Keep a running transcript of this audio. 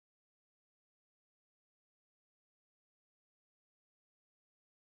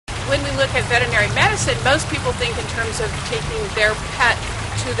when we look at veterinary medicine, most people think in terms of taking their pet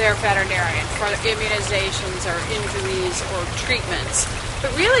to their veterinarian for immunizations or injuries or treatments.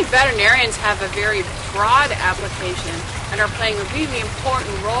 But really, veterinarians have a very broad application and are playing a really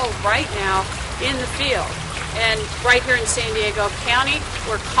important role right now in the field. And right here in San Diego County,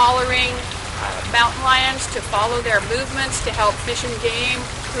 we're collaring mountain lions to follow their movements, to help Fish and Game,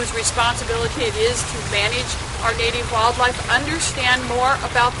 whose responsibility it is to manage our native wildlife, understand more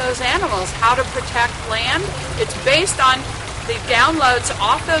about those animals, how to protect land. It's based on the downloads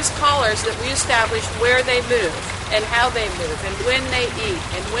off those collars that we establish where they move and how they move and when they eat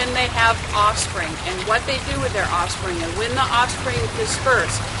and when they have offspring and what they do with their offspring and when the offspring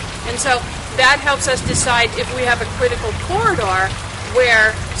disperse. And so that helps us decide if we have a critical corridor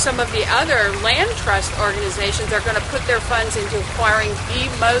where some of the other land trust organizations are going to put their funds into acquiring the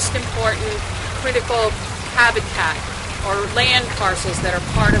most important critical habitat or land parcels that are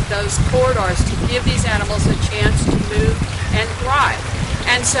part of those corridors to give these animals a chance to move and thrive.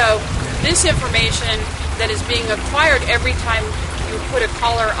 And so this information that is being acquired every time you put a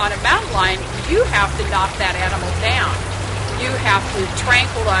collar on a mountain lion, you have to knock that animal down. You have to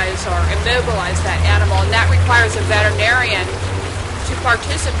tranquilize or immobilize that animal, and that requires a veterinarian to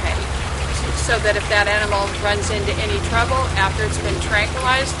participate so that if that animal runs into any trouble after it's been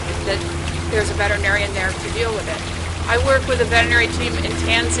tranquilized, that there's a veterinarian there to deal with it. I work with a veterinary team in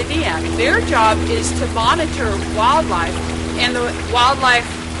Tanzania. Their job is to monitor wildlife and the wildlife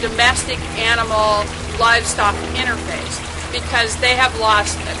domestic animal livestock interface, because they have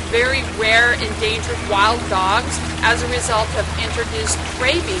lost very rare endangered wild dogs as a result of introduced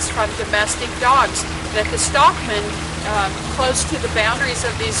rabies from domestic dogs that the stockmen close to the boundaries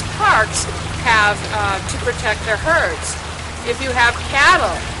of these parks have to protect their herds. If you have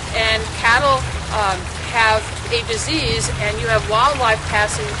cattle and cattle have a disease and you have wildlife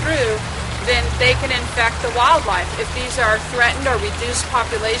passing through, then they can infect the wildlife. If these are threatened or reduced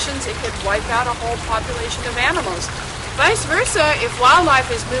populations, it could wipe out a whole population of animals. Vice versa, if wildlife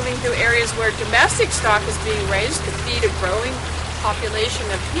is moving through areas where domestic stock is being raised to feed a growing population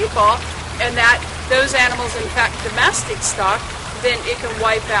of people, and that those animals infect domestic stock, then it can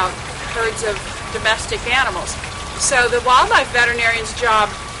wipe out herds of domestic animals. So the wildlife veterinarian's job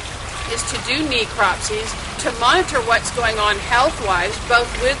is to do necropsies, to monitor what's going on health-wise, both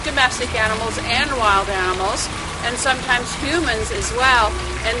with domestic animals and wild animals, and sometimes humans as well,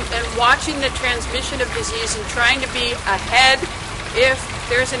 and watching the transmission of disease and trying to be ahead if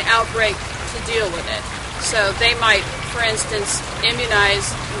there's an outbreak to deal with it. So they might, for instance,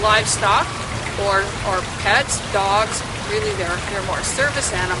 immunize livestock or pets, dogs. Really, they're more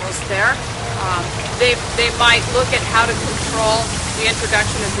service animals there. They might look at how to control the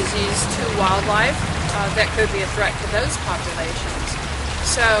introduction of disease to wildlife that could be a threat to those populations.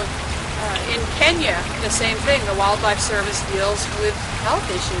 So in Kenya, the same thing. The Wildlife Service deals with health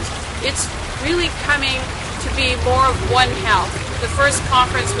issues. It's really coming to be more of One Health. The first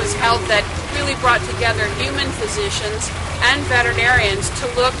conference was held that really brought together human physicians and veterinarians to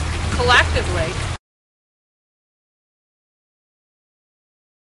look collectively